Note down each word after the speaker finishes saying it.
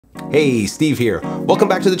Hey, Steve here. Welcome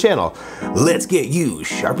back to the channel. Let's get you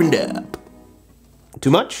sharpened up. Too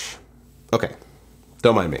much? Okay,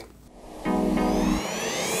 don't mind me.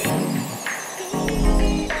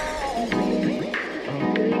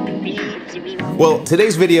 Well,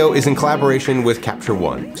 today's video is in collaboration with Capture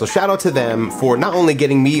One. So shout out to them for not only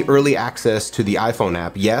getting me early access to the iPhone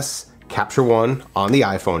app, yes, Capture One on the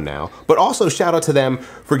iPhone now, but also shout out to them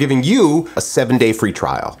for giving you a 7-day free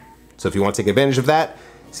trial. So if you want to take advantage of that,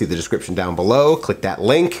 see the description down below, click that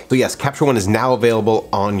link. So yes, Capture One is now available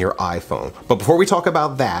on your iPhone. But before we talk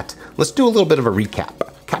about that, let's do a little bit of a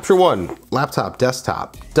recap. Capture One, laptop,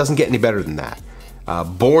 desktop, doesn't get any better than that.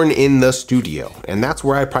 Born in the studio, and that's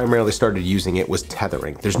where I primarily started using it, was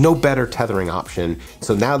tethering. There's no better tethering option,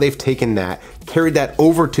 so now they've taken that, carried that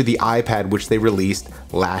over to the iPad, which they released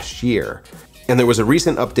last year. And there was a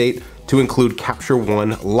recent update to include Capture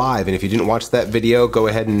One Live, and if you didn't watch that video, go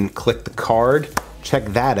ahead and click the card, check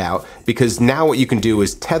that out, because now what you can do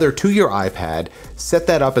is tether to your iPad, set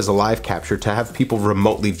that up as a live capture to have people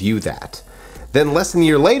remotely view that. Then less than a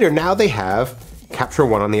year later, now they have Capture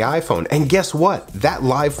One on the iPhone. And guess what? That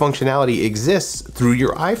live functionality exists through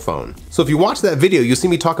your iPhone. So if you watch that video, you'll see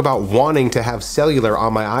me talk about wanting to have cellular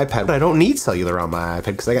on my iPad, but I don't need cellular on my iPad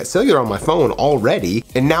because I got cellular on my phone already.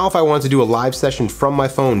 And now if I want to do a live session from my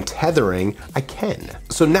phone tethering, I can.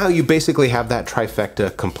 So now you basically have that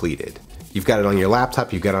trifecta completed. You've got it on your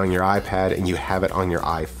laptop, you've got it on your iPad, and you have it on your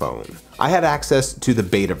iPhone. I had access to the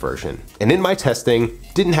beta version, and in my testing,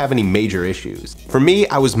 didn't have any major issues. For me,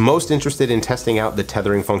 I was most interested in testing out the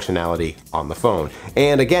tethering functionality on the phone.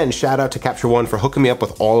 And again, shout out to Capture One for hooking me up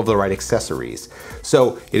with all of the right accessories.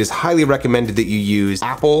 So it is highly recommended that you use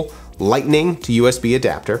Apple Lightning to USB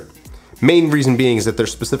adapter. Main reason being is that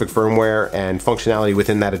there's specific firmware and functionality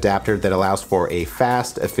within that adapter that allows for a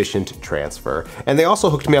fast, efficient transfer. And they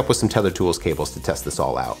also hooked me up with some Tether Tools cables to test this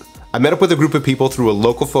all out. I met up with a group of people through a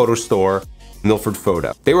local photo store, Milford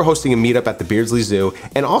Photo. They were hosting a meetup at the Beardsley Zoo,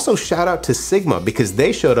 and also shout out to Sigma because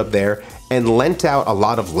they showed up there and lent out a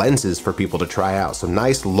lot of lenses for people to try out. Some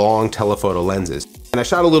nice long telephoto lenses. And I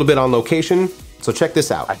shot a little bit on location, so check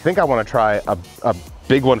this out. I think I want to try a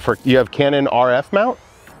big one for, you have Canon RF mount?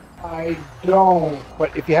 I don't,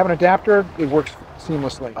 but if you have an adapter, it works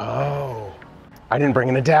seamlessly. Oh, I didn't bring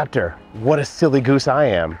an adapter. What a silly goose I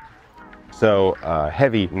am. So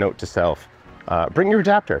heavy note to self, bring your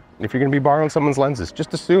adapter. If you're gonna be borrowing someone's lenses,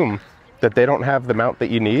 just assume that they don't have the mount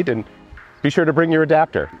that you need and be sure to bring your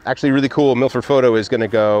adapter. Actually really cool, Milford Photo is gonna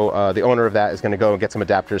go, the owner of that is gonna go and get some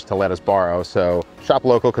adapters to let us borrow. So shop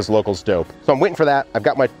local because local's dope. So I'm waiting for that. I've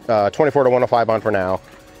got my 24 to 105 on for now.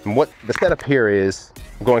 And what the setup here is,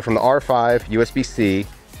 I'm going from the R5 USB-C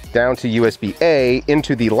down to USB-A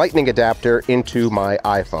into the Lightning adapter into my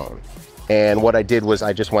iPhone. And what I did was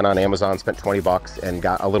I just went on Amazon, spent 20 bucks and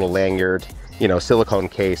got a little lanyard, you know, silicone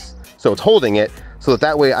case. So it's holding it so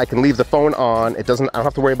that way I can leave the phone on. I don't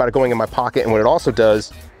have to worry about it going in my pocket. And what it also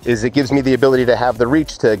does is it gives me the ability to have the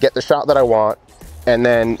reach to get the shot that I want. And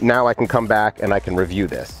then now I can come back and I can review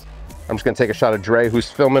this. I'm just gonna take a shot of Dre who's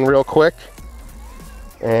filming real quick.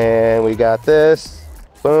 And we got this,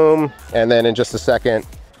 boom. And then in just a second,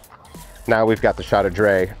 now we've got the shot of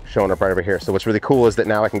Dre showing up right over here. So what's really cool is that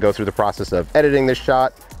now I can go through the process of editing this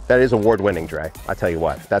shot. That is award-winning, Dre. I tell you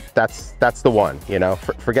what, that's the one, you know?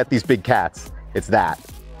 Forget these big cats, it's that.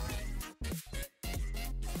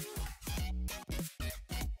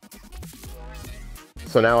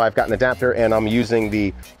 So now I've got an adapter and I'm using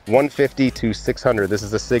the 150 to 600. This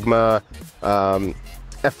is a Sigma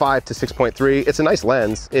f5 to 6.3. It's a nice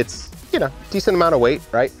lens. It's, you know, decent amount of weight,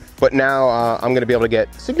 right? But now I'm gonna be able to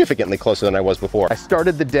get significantly closer than I was before. I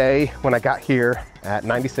started the day when I got here at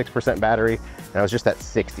 96% battery and I was just at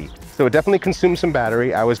 60. So it definitely consumed some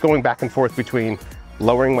battery. I was going back and forth between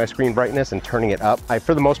lowering my screen brightness and turning it up. I,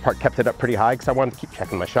 for the most part, kept it up pretty high because I wanted to keep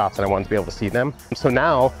checking my shots and I wanted to be able to see them. So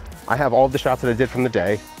now I have all of the shots that I did from the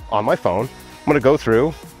day on my phone. I'm gonna go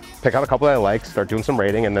through, pick out a couple that I like, start doing some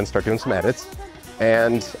rating and then start doing some edits.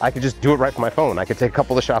 And I could just do it right from my phone. I could take a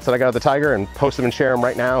couple of the shots that I got of the tiger and post them and share them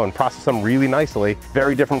right now and process them really nicely.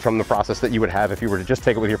 Very different from the process that you would have if you were to just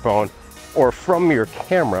take it with your phone or from your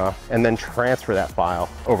camera and then transfer that file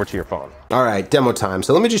over to your phone. All right, demo time.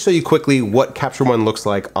 So let me just show you quickly what Capture One looks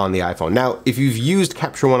like on the iPhone. Now, if you've used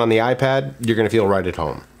Capture One on the iPad, you're gonna feel right at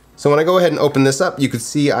home. So when I go ahead and open this up, you can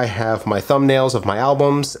see I have my thumbnails of my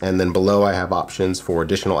albums, and then below I have options for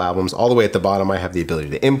additional albums. All the way at the bottom, I have the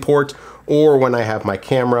ability to import, or when I have my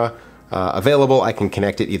camera available, I can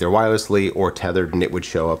connect it either wirelessly or tethered, and it would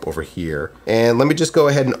show up over here. And let me just go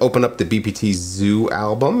ahead and open up the BPT Zoo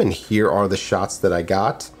album, and here are the shots that I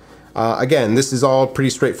got. Again, this is all pretty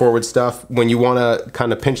straightforward stuff. When you want to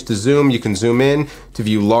kind of pinch to zoom, you can zoom in to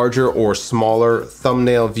view larger or smaller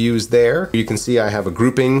thumbnail views there. You can see I have a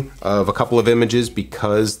grouping of a couple of images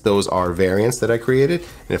because those are variants that I created.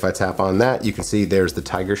 And if I tap on that, you can see there's the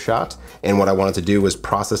tiger shot. And what I wanted to do was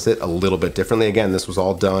process it a little bit differently. Again, this was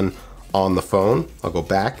all done on the phone. I'll go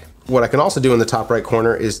back. What I can also do in the top right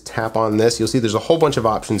corner is tap on this. You'll see there's a whole bunch of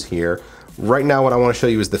options here. Right now what I want to show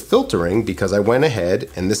you is the filtering, because I went ahead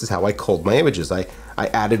and this is how I culled my images. I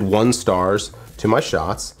added 1 stars to my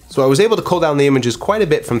shots. So I was able to cull down the images quite a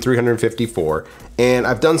bit from 354, and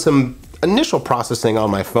I've done some initial processing on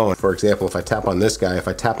my phone. For example, if I tap on this guy, if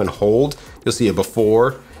I tap and hold, you'll see a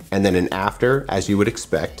before and then an after, as you would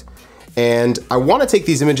expect. And I want to take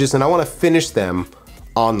these images and I want to finish them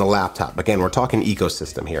on the laptop. Again, we're talking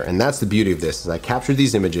ecosystem here, and that's the beauty of this, is I captured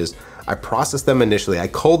these images, I processed them initially, I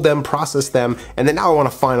culled them, processed them, and then now I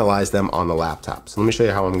want to finalize them on the laptop. So let me show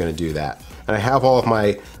you how I'm going to do that. And I have all of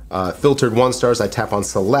my filtered 1 stars. I tap on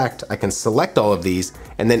select, I can select all of these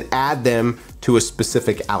and then add them to a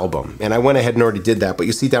specific album. And I went ahead and already did that, but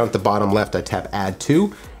you see down at the bottom left, I tap add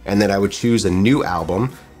to, and then I would choose a new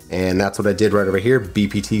album, and that's what I did right over here,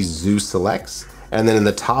 BPT Zoo Selects. And then in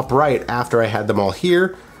the top right, after I had them all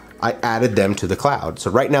here, I added them to the cloud.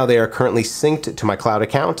 So right now they are currently synced to my cloud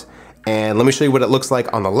account. And let me show you what it looks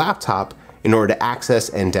like on the laptop in order to access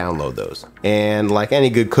and download those. And like any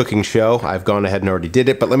good cooking show, I've gone ahead and already did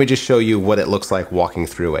it, but let me just show you what it looks like walking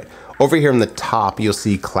through it. Over here in the top, you'll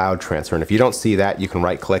see cloud transfer. And if you don't see that, you can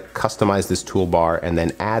right click, customize this toolbar, and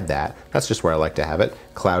then add that. That's just where I like to have it,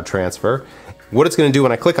 cloud transfer. What it's gonna do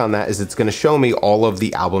when I click on that is it's gonna show me all of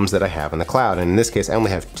the albums that I have in the cloud. And in this case, I only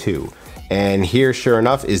have 2. And here, sure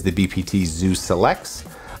enough, is the BPT Zoo Selects.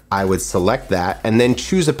 I would select that and then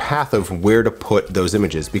choose a path of where to put those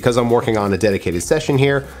images. Because I'm working on a dedicated session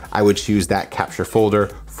here, I would choose that capture folder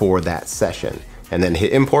for that session. And then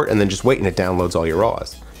hit import and then just wait and it downloads all your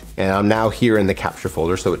RAWs. And I'm now here in the capture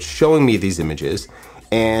folder, so it's showing me these images.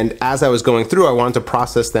 And as I was going through, I wanted to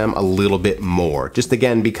process them a little bit more. Just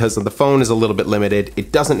again, because the phone is a little bit limited,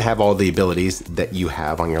 it doesn't have all the abilities that you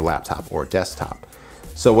have on your laptop or desktop.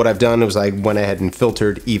 So what I've done was I went ahead and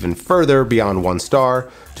filtered even further beyond 1 star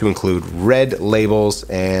to include red labels.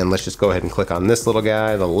 And let's just go ahead and click on this little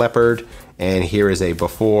guy, the leopard. And here is a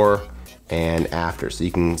before and after. So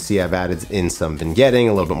you can see I've added in some vignetting,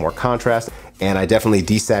 a little bit more contrast. And I definitely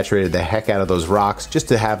desaturated the heck out of those rocks just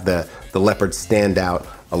to have the leopard stand out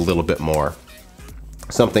a little bit more.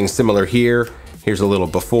 Something similar here. Here's a little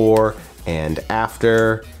before and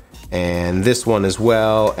after. And this one as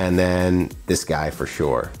well, and then this guy for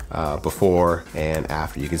sure, before and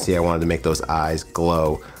after. You can see I wanted to make those eyes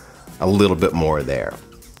glow a little bit more there.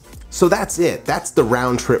 So that's it, that's the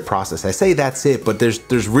round trip process. I say that's it, but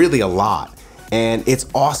there's really a lot. And it's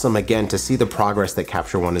awesome again to see the progress that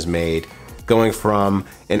Capture One has made, going from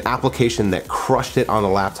an application that crushed it on the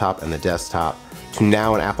laptop and the desktop to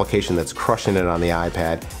now an application that's crushing it on the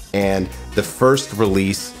iPad, and the first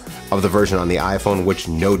release of the version on the iPhone, which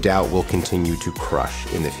no doubt will continue to crush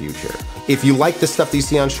in the future. If you like the stuff that you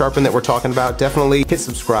see on Sharpen that we're talking about, definitely hit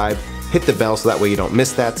subscribe, hit the bell so that way you don't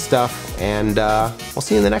miss that stuff, and I'll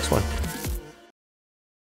see you in the next one.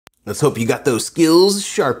 Let's hope you got those skills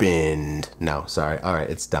sharpened. No, sorry, all right,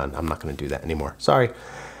 it's done. I'm not gonna do that anymore. Sorry,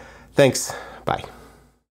 thanks, bye.